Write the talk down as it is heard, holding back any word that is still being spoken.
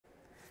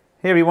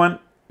Hey everyone,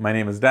 my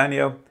name is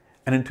Daniel,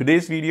 and in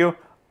today's video,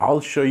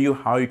 I'll show you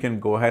how you can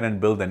go ahead and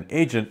build an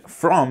agent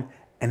from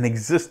an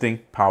existing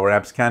Power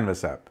Apps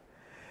Canvas app.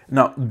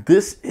 Now,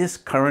 this is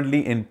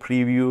currently in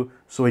preview,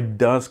 so it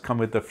does come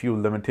with a few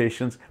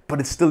limitations, but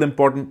it's still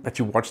important that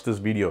you watch this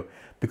video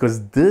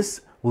because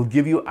this will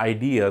give you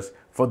ideas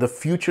for the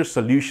future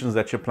solutions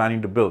that you're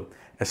planning to build,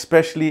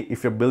 especially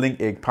if you're building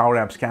a Power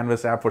Apps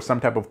Canvas app for some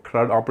type of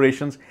CRUD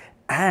operations,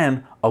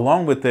 and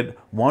along with it,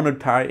 want to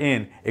tie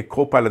in a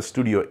Copilot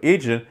Studio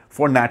agent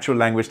for natural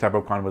language type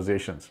of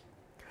conversations.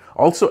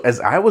 Also, as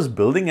I was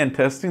building and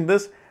testing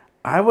this,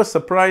 I was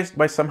surprised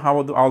by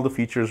somehow all the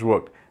features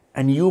worked,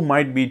 and you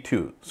might be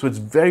too. So it's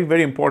very,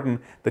 very important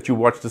that you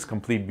watch this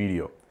complete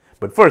video.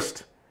 But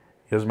first,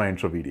 here's my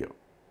intro video.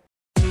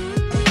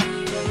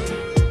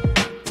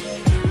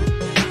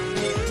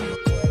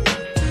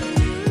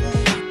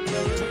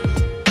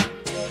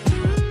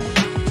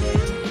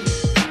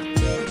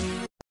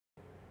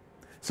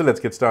 So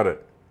let's get started.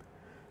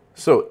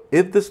 So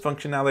if this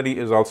functionality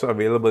is also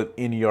available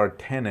in your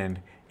tenant,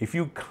 if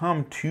you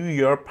come to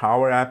your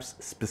Power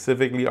Apps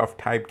specifically of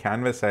type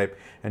Canvas app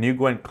and you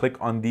go and click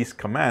on these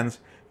commands,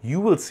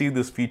 you will see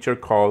this feature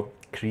called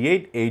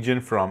Create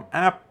Agent from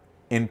App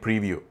in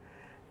preview.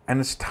 And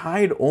it's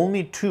tied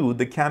only to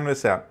the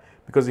Canvas app,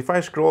 because if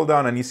I scroll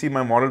down and you see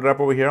my model wrap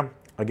over here,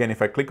 again,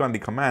 if I click on the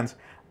commands,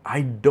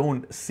 I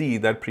don't see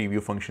that preview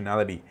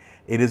functionality.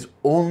 It is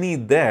only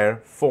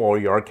there for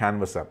your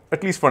Canvas app,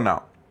 at least for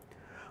now.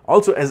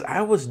 Also, as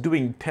I was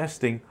doing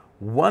testing,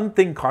 one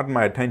thing caught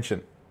my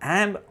attention,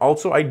 and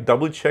also I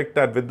double checked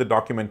that with the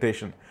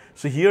documentation.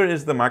 So here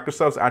is the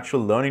Microsoft's actual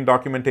learning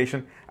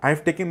documentation.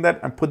 I've taken that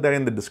and put that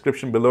in the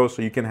description below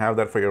so you can have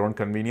that for your own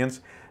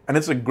convenience. And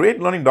it's a great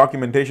learning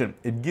documentation.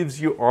 It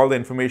gives you all the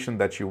information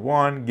that you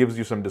want, gives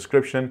you some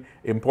description,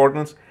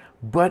 importance,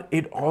 but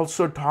it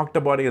also talked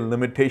about a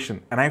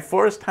limitation, and I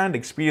firsthand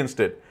experienced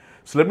it.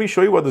 So let me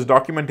show you what this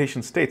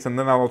documentation states, and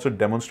then I'll also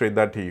demonstrate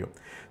that to you.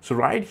 So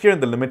right here in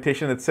the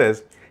limitation, it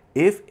says,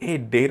 if a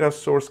data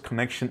source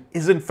connection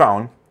isn't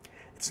found,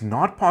 it's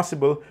not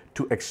possible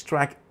to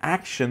extract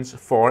actions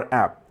for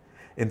app.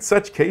 In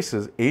such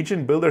cases,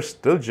 Agent Builder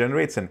still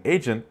generates an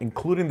agent,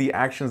 including the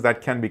actions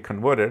that can be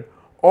converted,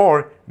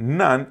 or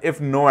none if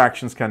no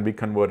actions can be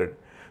converted.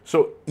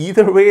 So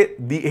either way,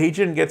 the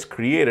agent gets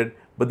created,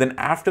 but then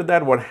after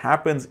that, what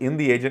happens in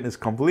the agent is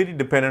completely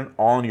dependent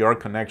on your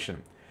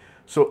connection.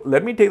 So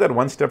let me take that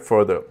one step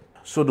further.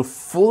 So to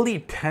fully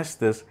test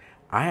this,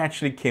 I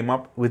actually came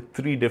up with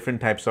 3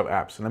 different types of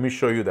apps. Let me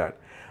show you that.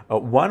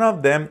 One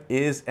of them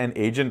is an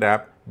agent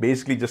app,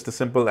 basically just a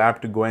simple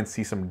app to go and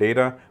see some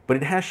data, but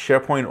it has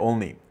SharePoint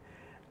only.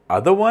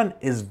 Other one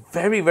is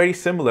very, very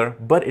similar,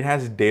 but it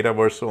has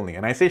Dataverse only.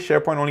 And I say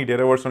SharePoint only,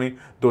 Dataverse only,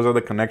 those are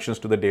the connections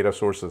to the data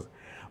sources.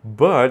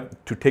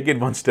 But to take it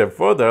one step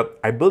further,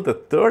 I built a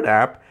third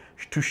app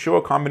to show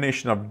a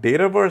combination of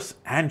Dataverse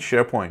and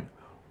SharePoint,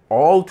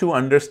 all to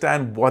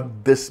understand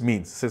what this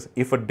means. It says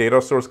if a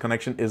data source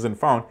connection isn't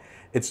found,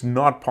 it's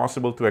not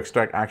possible to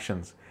extract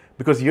actions.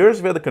 Because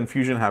here's where the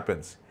confusion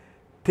happens.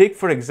 Take,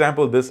 for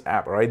example, this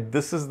app, right?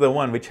 This is the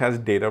one which has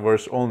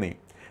Dataverse only.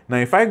 Now,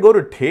 if I go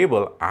to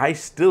table, I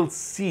still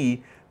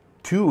see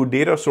 2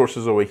 data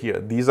sources over here.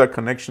 These are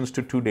connections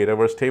to 2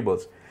 Dataverse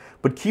tables.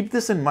 But keep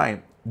this in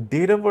mind.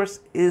 Dataverse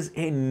is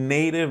a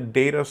native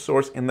data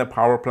source in the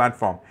Power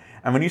Platform.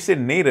 And when you say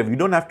native, you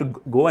don't have to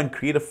go and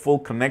create a full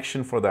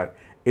connection for that.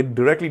 It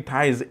directly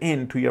ties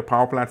into your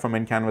Power Platform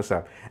and Canvas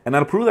app. And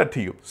I'll prove that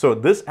to you. So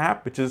this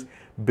app, which is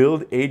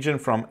Build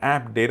Agent from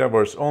App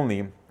Dataverse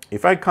Only,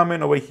 if I come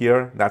in over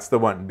here, that's the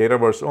one,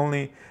 Dataverse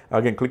Only.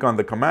 Again, click on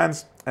the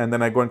commands, and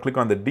then I go and click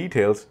on the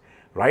details.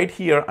 Right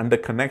here under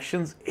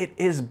connections, it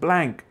is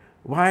blank.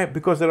 Why?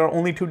 Because there are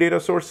only 2 data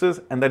sources,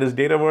 and that is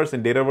Dataverse,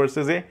 and Dataverse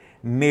is a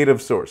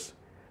native source.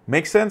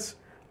 Make sense?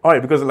 All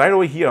right, because right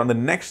over here on the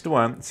next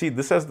one, see,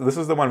 this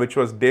is the one which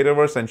was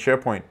Dataverse and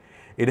SharePoint.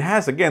 It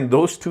has, again,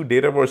 those 2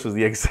 Dataverses,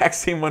 the exact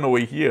same one over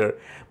here,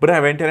 but I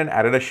went in and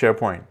added a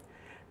SharePoint.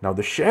 Now,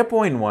 the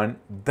SharePoint one,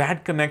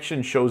 that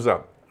connection shows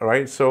up, all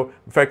right? So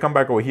if I come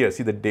back over here,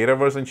 see the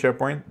Dataverse and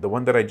SharePoint, the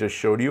one that I just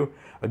showed you.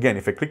 Again,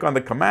 if I click on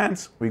the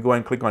commands, we go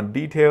and click on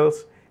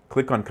details,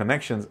 click on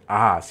connections.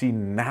 See,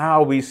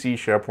 now we see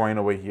SharePoint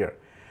over here.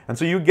 And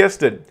so you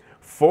guessed it,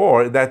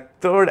 for that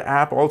third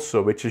app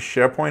also, which is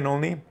SharePoint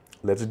only,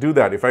 let's do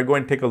that. If I go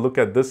and take a look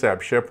at this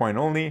app, SharePoint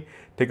only,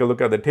 take a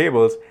look at the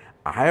tables,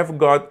 I have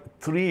got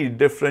 3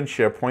 different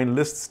SharePoint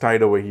lists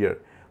tied over here,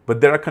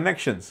 but there are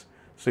connections.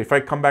 So if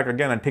I come back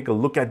again and take a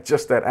look at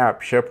just that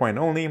app, SharePoint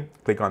only,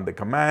 click on the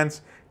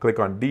commands, click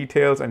on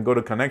details, and go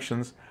to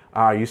connections,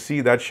 you see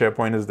that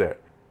SharePoint is there.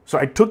 So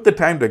I took the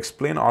time to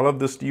explain all of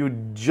this to you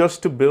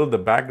just to build the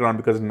background,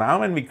 because now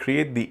when we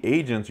create the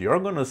agents, you're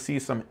going to see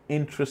some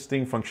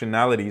interesting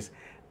functionalities,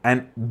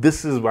 and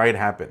this is why it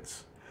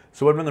happens.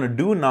 So what we're going to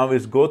do now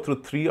is go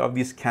through 3 of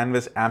these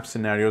Canvas app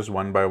scenarios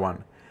one by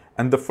one.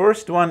 And the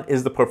first one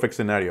is the perfect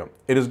scenario.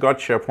 It has got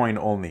SharePoint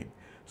only.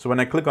 So when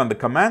I click on the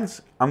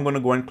commands, I'm going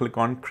to go and click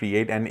on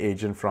Create an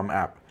Agent from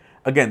App.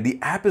 Again, the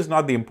app is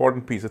not the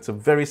important piece. It's a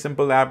very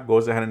simple app,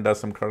 goes ahead and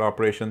does some CRUD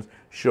operations,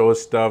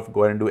 shows stuff,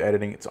 go ahead and do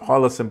editing. It's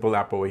all a simple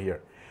app over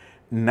here.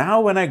 Now,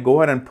 when I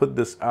go ahead and put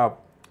this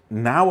up,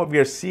 now what we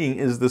are seeing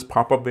is this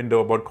pop-up window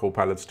about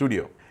Copilot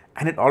Studio.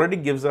 And it already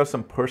gives us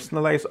some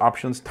personalized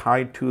options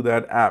tied to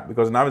that app,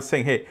 because now it's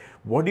saying, hey,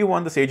 what do you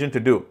want this agent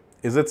to do?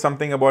 Is it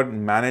something about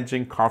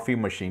managing coffee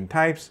machine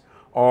types,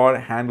 or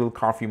handle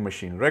coffee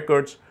machine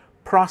records,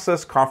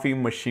 process coffee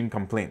machine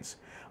complaints?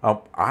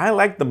 I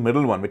like the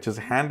middle one, which is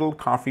handle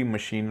coffee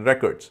machine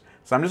records.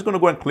 So I'm just going to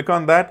go and click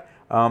on that.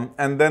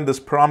 And then this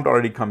prompt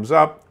already comes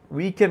up.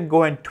 We can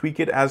go and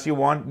tweak it as you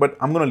want, but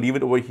I'm going to leave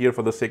it over here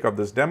for the sake of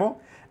this demo.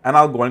 And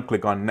I'll go and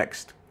click on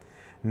next.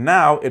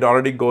 Now it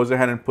already goes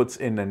ahead and puts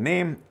in a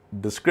name,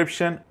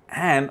 description,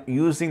 and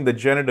using the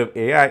generative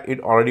AI, it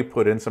already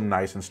put in some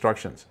nice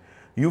instructions.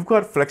 You've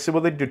got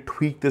flexibility to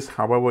tweak this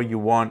however you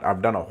want.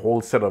 I've done a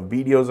whole set of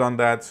videos on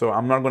that, so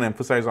I'm not going to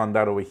emphasize on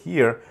that over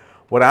here.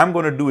 What I'm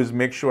going to do is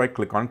make sure I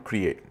click on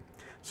create.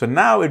 So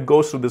now it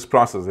goes through this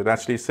process. It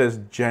actually says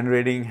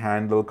generating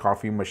handle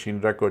coffee machine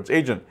records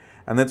agent.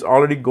 And it's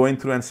already going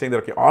through and saying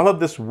that, okay, all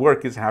of this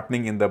work is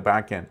happening in the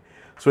back end.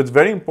 So it's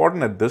very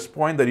important at this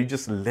point that you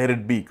just let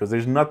it be, because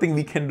there's nothing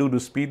we can do to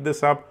speed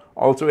this up.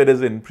 Also, it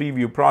is in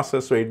preview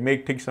process, so it may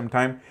take some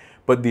time.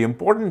 But the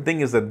important thing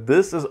is that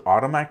this is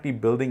automatically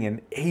building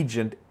an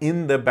agent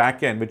in the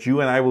back end, which you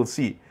and I will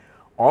see.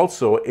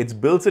 Also,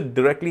 it builds it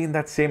directly in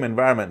that same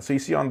environment. So you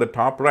see on the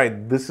top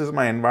right, this is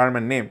my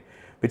environment name,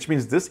 which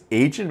means this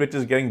agent which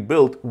is getting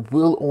built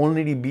will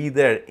only be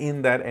there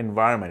in that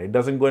environment. It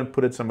doesn't go and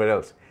put it somewhere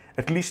else.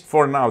 At least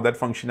for now, that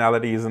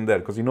functionality isn't there,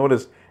 because you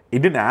notice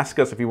it didn't ask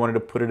us if we wanted to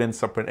put it in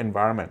separate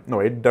environment. No,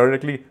 it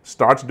directly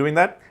starts doing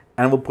that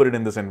and will put it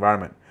in this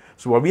environment.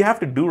 So what we have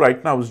to do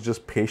right now is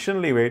just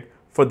patiently wait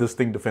for this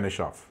thing to finish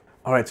off.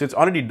 All right, so it's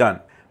already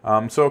done.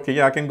 Okay,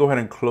 yeah, I can go ahead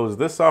and close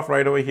this off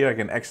right over here. I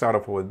can X out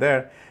of over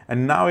there.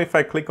 And now if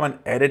I click on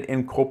edit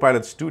in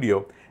Copilot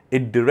Studio,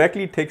 it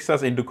directly takes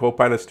us into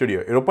Copilot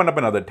Studio. It opened up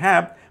another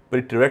tab, but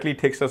it directly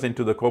takes us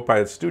into the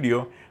Copilot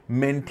Studio,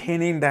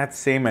 maintaining that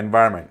same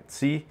environment.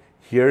 See,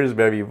 here is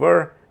where we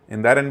were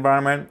in that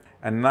environment.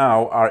 And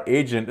now our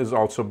agent is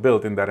also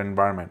built in that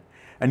environment.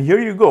 And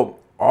here you go.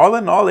 All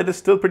in all, it is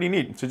still pretty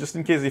neat. So just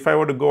in case if I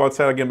were to go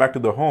outside again back to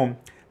the home,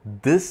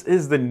 this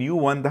is the new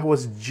one that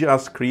was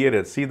just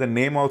created. See the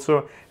name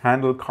also,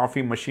 handle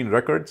coffee machine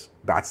records.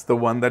 That's the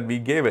one that we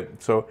gave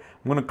it. So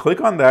I'm going to click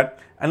on that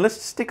and let's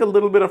just take a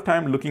little bit of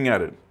time looking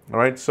at it. All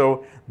right,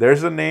 so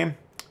there's the name.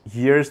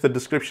 Here's the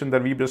description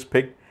that we just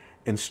picked.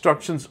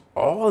 Instructions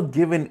all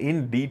given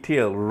in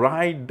detail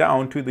right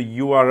down to the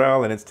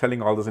URL, and it's telling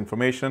all this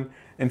information.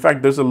 In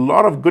fact, there's a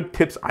lot of good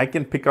tips I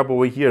can pick up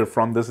over here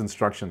from these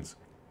instructions.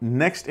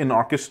 Next, in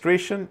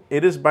orchestration,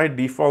 it is by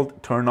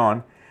default turn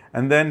on.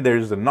 And then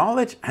there's the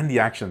knowledge and the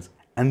actions.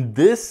 And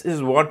this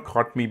is what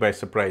caught me by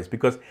surprise,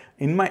 because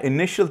in my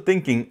initial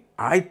thinking,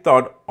 I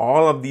thought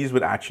all of these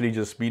would actually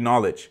just be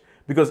knowledge.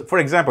 Because for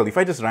example, if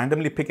I just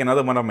randomly pick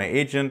another one of my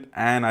agent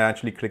and I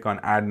actually click on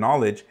add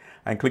knowledge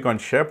and click on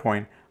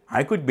SharePoint,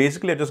 I could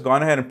basically have just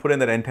gone ahead and put in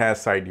that entire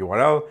site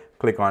URL,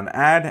 click on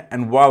add,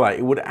 and voila,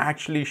 it would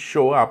actually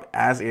show up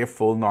as a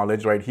full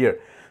knowledge right here.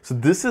 So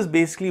this is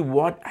basically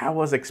what I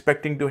was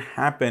expecting to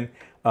happen,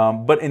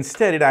 but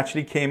instead it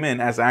actually came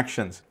in as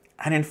actions.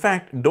 And in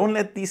fact, don't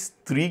let these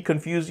three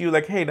confuse you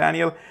like, hey,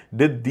 Daniel,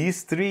 did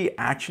these three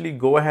actually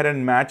go ahead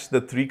and match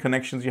the three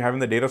connections you have in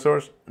the data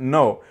source?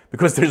 No,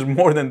 because there's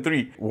more than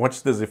three.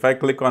 Watch this. If I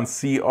click on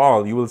see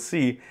all, you will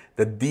see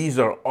that these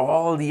are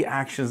all the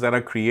actions that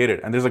are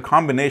created. And there's a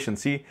combination.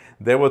 See,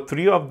 there were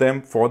three of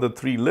them for the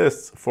three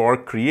lists for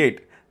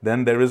create.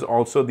 Then there is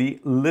also the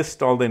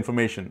list all the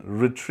information,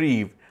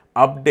 retrieve,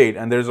 update,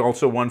 and there's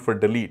also one for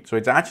delete. So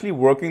it's actually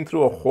working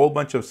through a whole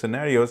bunch of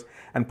scenarios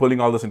and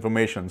pulling all this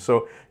information.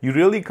 So you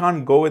really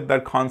can't go with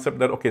that concept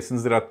that, okay,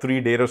 since there are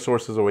three data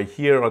sources over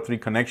here or three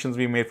connections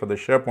we made for the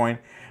SharePoint,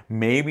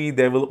 maybe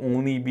there will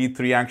only be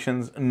three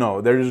actions.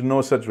 No, there is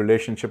no such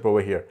relationship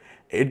over here.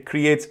 It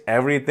creates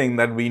everything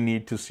that we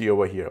need to see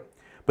over here.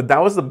 But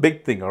that was the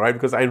big thing, all right?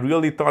 Because I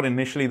really thought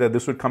initially that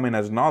this would come in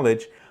as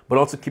knowledge, but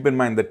also keep in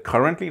mind that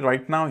currently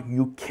right now,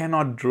 you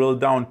cannot drill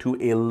down to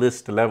a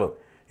list level.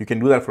 You can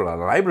do that for a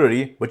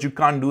library, but you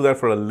can't do that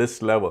for a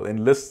list level.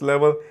 In list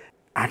level,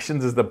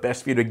 actions is the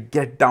best way to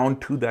get down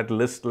to that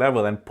list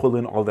level and pull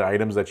in all the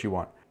items that you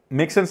want.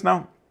 Make sense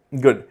now?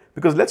 Good.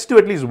 Because let's do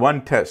at least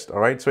one test, all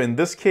right? So in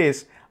this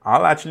case,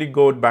 I'll actually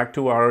go back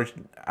to our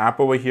app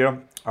over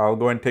here. I'll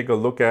go and take a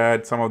look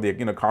at some of the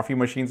coffee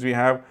machines we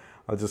have.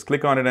 I'll just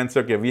click on it and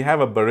say, okay, we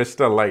have a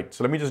barista light.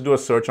 So let me just do a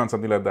search on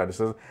something like that. It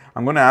says,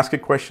 I'm going to ask a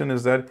question,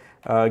 is that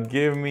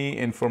give me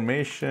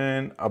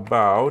information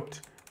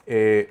about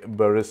a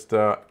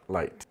barista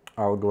light.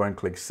 I'll go and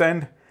click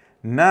send.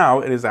 Now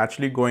it is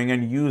actually going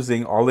and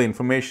using all the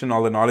information,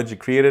 all the knowledge it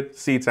created.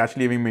 See, it's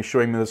actually even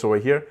showing me this over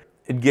here.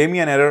 It gave me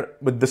an error,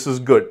 but this is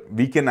good.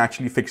 We can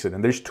actually fix it.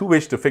 And there's two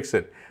ways to fix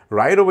it.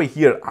 Right over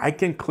here, I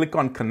can click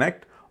on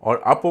connect,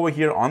 or up over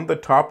here on the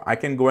top, I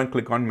can go and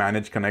click on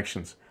manage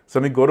connections. So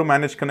let me go to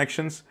manage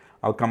connections.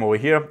 I'll come over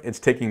here. It's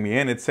taking me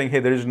in. It's saying, hey,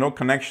 there is no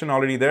connection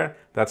already there.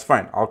 That's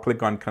fine. I'll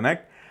click on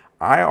connect.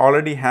 I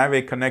already have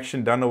a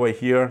connection done over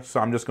here. So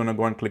I'm just going to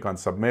go and click on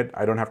submit.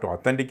 I don't have to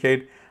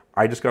authenticate.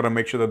 I just got to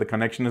make sure that the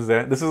connection is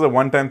there. This is a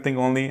one-time thing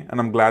only, and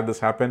I'm glad this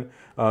happened.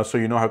 So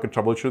you know how to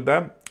troubleshoot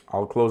that.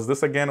 I'll close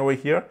this again over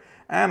here,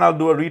 and I'll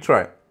do a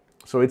retry.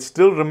 So it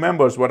still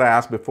remembers what I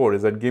asked before,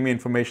 is that give me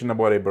information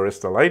about a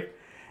barista light.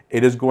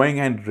 It is going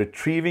and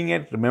retrieving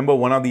it. Remember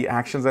one of the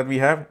actions that we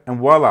have, and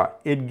voila,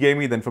 it gave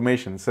me the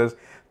information. It says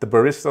the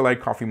barista light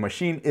coffee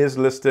machine is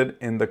listed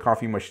in the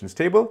coffee machines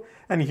table,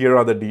 and here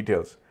are the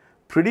details.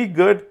 Pretty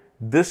good.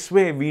 This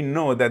way we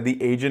know that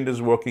the agent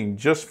is working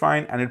just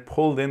fine, and it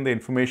pulled in the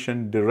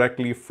information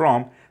directly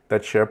from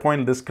that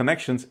SharePoint list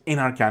connections in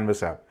our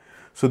Canvas app.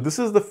 So this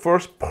is the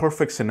first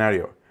perfect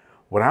scenario.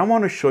 What I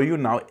want to show you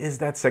now is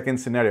that second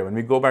scenario. When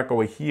we go back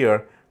over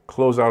here,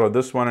 close out of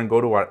this one and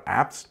go to our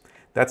apps,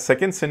 that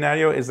second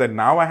scenario is that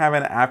now I have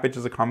an app which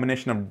is a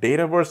combination of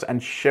Dataverse and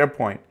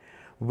SharePoint.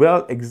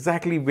 Well,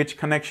 exactly which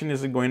connection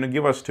is it going to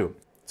give us to?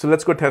 So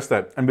let's go test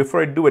that. And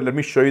before I do it, let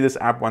me show you this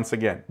app once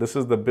again. This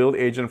is the build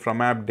agent from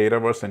app,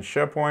 Dataverse and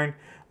SharePoint,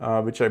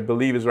 which I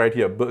believe is right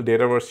here. Build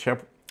Dataverse,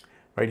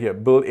 right here,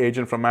 build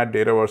agent from app,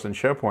 Dataverse and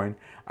SharePoint.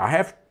 I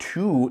have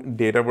two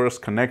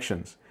Dataverse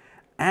connections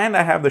and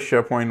I have the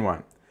SharePoint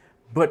one.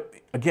 But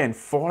again,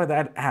 for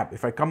that app,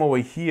 if I come over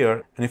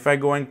here and if I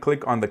go and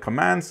click on the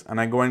commands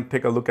and I go and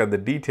take a look at the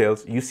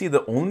details, you see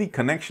the only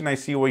connection I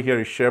see over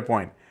here is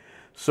SharePoint.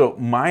 So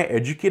my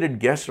educated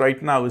guess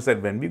right now is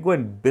that when we go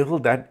and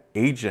build that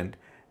agent,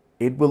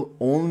 it will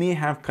only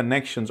have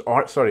connections,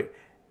 or sorry,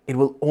 it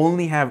will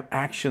only have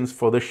actions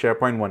for the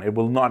SharePoint one. It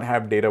will not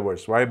have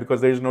Dataverse. Why?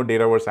 Because there is no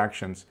Dataverse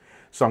actions.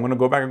 So I'm going to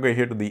go back and go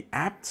here to the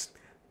apps.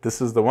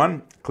 This is the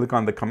one. Click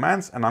on the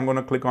commands and I'm going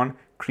to click on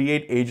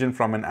create agent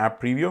from an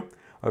app preview.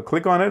 I'll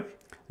click on it.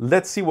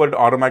 Let's see what it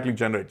automatically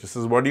generates. This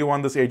is what do you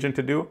want this agent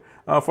to do?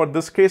 For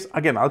this case,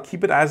 again, I'll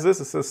keep it as this.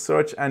 It says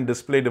search and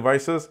display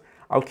devices.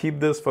 I'll keep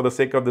this for the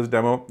sake of this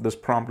demo. This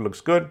prompt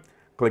looks good.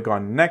 Click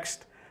on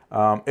next.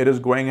 It is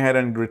going ahead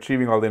and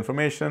retrieving all the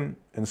information,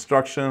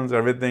 instructions,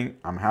 everything.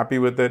 I'm happy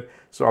with it.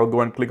 So I'll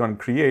go and click on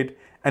create.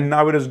 And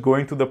now it is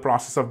going through the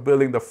process of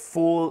building the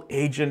full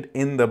agent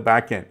in the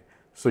backend.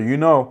 So you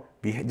know,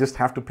 we just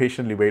have to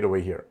patiently wait over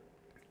here.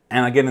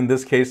 And again, in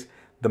this case,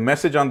 the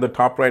message on the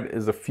top right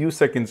is a few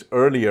seconds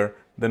earlier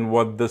than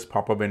what this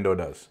pop-up window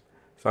does.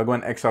 So I'll go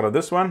and X out of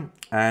this one.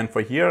 And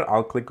for here,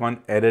 I'll click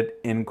on Edit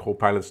in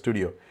Copilot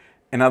Studio.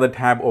 Another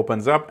tab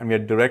opens up and we are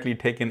directly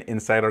taken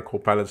inside our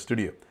Copilot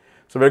Studio.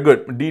 So very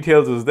good.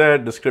 Details is there,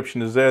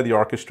 description is there, the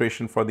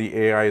orchestration for the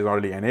AI is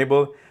already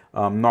enabled.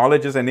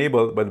 Knowledge is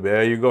enabled, but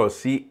there you go.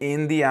 See,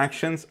 in the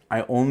actions,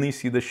 I only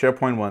see the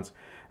SharePoint ones.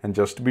 And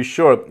just to be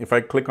sure, if I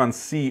click on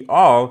See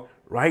All,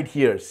 right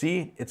here,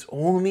 see, it's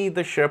only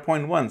the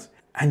SharePoint ones.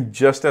 And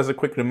just as a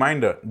quick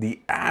reminder,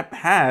 the app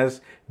has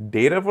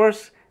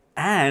Dataverse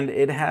and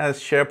it has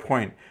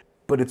SharePoint,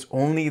 but it's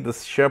only the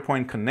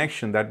SharePoint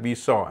connection that we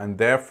saw. And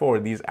therefore,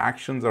 these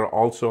actions are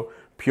also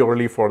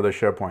purely for the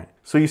SharePoint.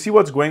 So you see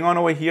what's going on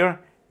over here?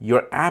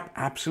 Your app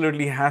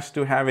absolutely has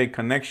to have a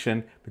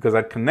connection because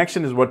that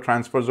connection is what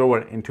transfers over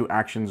into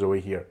actions over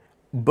here.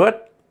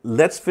 But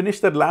let's finish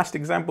that last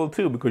example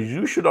too, because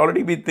you should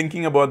already be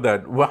thinking about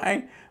that.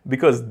 Why?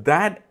 Because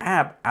that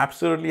app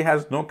absolutely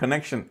has no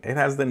connection. It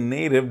has the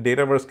native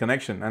Dataverse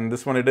connection. And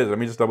this one it is. Let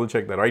me just double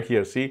check that right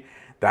here. See,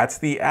 that's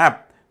the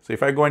app. So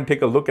if I go and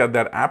take a look at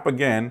that app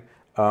again,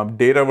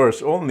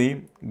 Dataverse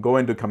only, go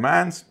into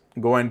commands,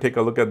 go and take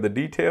a look at the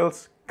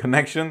details,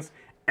 connections,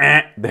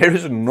 and there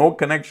is no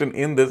connection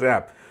in this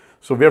app.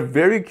 So we're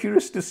very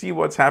curious to see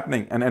what's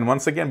happening. And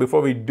once again,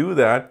 before we do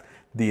that,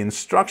 the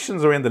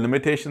instructions or in the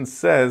limitation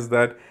says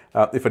that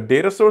if a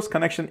data source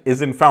connection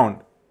isn't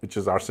found, which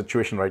is our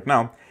situation right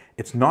now,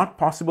 it's not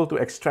possible to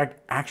extract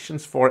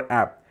actions for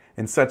app.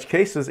 In such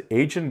cases,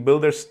 Agent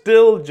Builder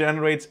still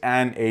generates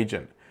an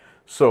agent.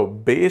 So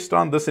based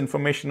on this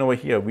information over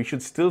here, we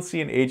should still see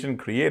an agent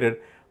created,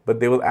 but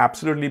there will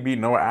absolutely be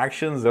no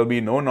actions. There'll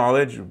be no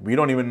knowledge. We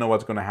don't even know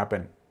what's going to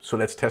happen. So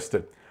let's test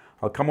it.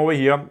 I'll come over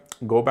here,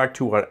 go back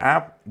to our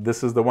app.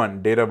 This is the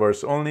one,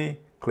 Dataverse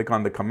only. Click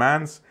on the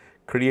commands,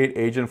 create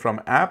agent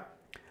from app.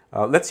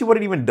 Let's see what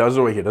it even does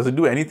over here. Does it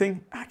do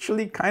anything?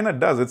 Actually, kind of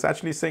does. It's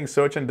actually saying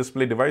search and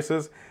display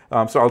devices.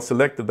 So I'll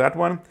select that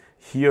one.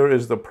 Here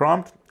is the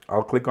prompt.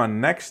 I'll click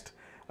on next.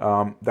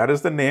 That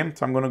is the name.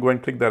 So I'm going to go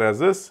and click that as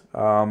this.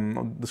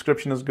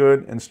 Description is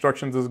good.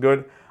 Instructions is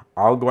good.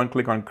 I'll go and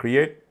click on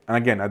create. And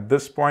again, at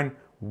this point,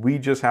 we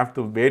just have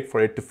to wait for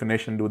it to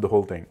finish and do the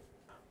whole thing.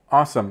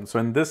 Awesome. So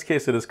in this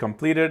case, it is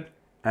completed.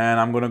 And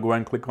I'm going to go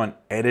and click on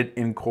edit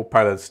in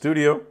Copilot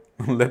Studio.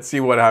 Let's see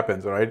what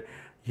happens. All right.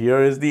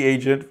 Here is the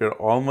agent. We're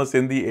almost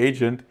in the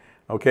agent.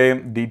 Okay.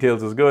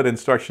 Details is good.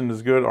 Instruction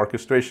is good.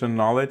 Orchestration,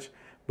 knowledge.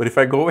 But if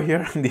I go over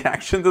here, the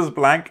actions is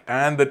blank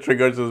and the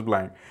triggers is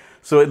blank.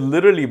 So it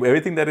literally,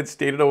 everything that it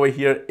stated over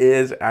here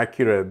is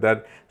accurate.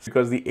 That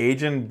because the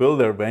agent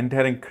builder went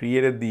ahead and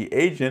created the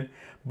agent,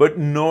 but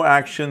no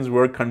actions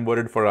were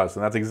converted for us.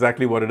 And that's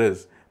exactly what it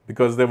is.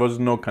 because there was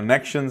no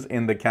connections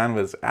in the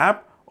Canvas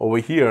app. Over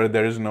here,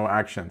 there is no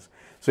actions.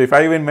 So if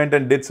I even went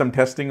and did some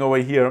testing over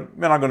here,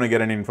 we're not going to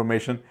get any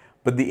information,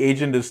 but the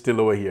agent is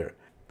still over here.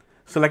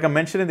 So like I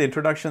mentioned in the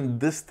introduction,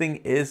 this thing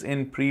is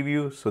in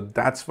preview, so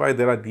that's why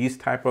there are these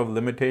type of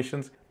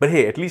limitations. But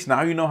hey, at least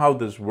now you know how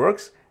this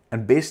works,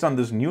 and based on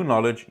this new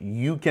knowledge,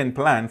 you can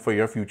plan for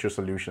your future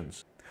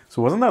solutions.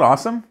 So wasn't that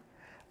awesome?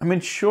 I mean,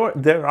 sure,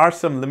 there are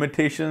some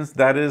limitations.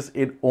 That is,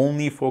 it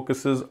only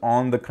focuses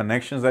on the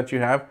connections that you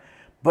have,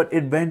 but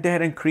it went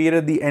ahead and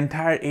created the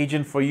entire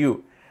agent for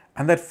you.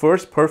 And that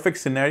first perfect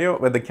scenario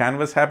where the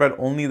Canvas app had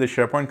only the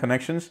SharePoint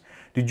connections,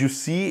 did you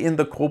see in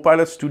the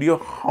Copilot Studio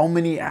how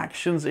many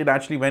actions it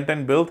actually went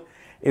and built?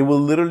 It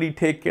will literally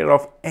take care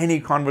of any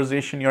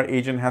conversation your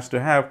agent has to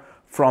have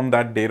from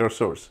that data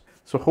source.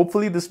 So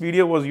hopefully this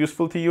video was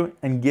useful to you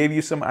and gave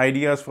you some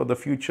ideas for the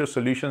future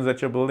solutions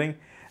that you're building.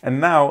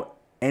 And now,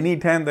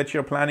 anytime that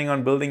you're planning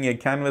on building a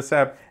Canvas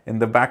app, in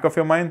the back of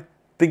your mind,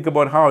 think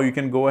about how you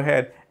can go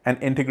ahead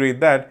and integrate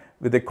that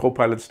with a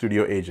Copilot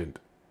Studio agent.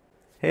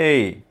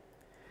 Hey,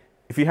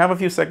 if you have a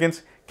few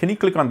seconds, can you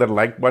click on that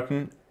like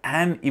button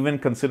and even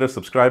consider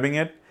subscribing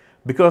it?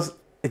 Because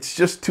it's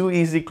just 2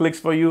 easy clicks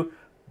for you,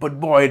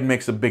 but boy, it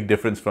makes a big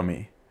difference for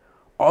me.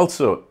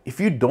 Also, if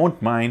you don't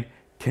mind,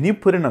 can you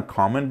put in a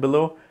comment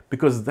below?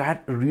 Because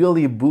that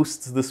really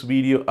boosts this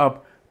video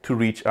up to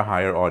reach a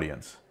higher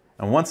audience.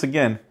 And once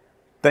again,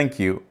 thank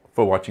you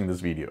for watching this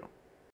video.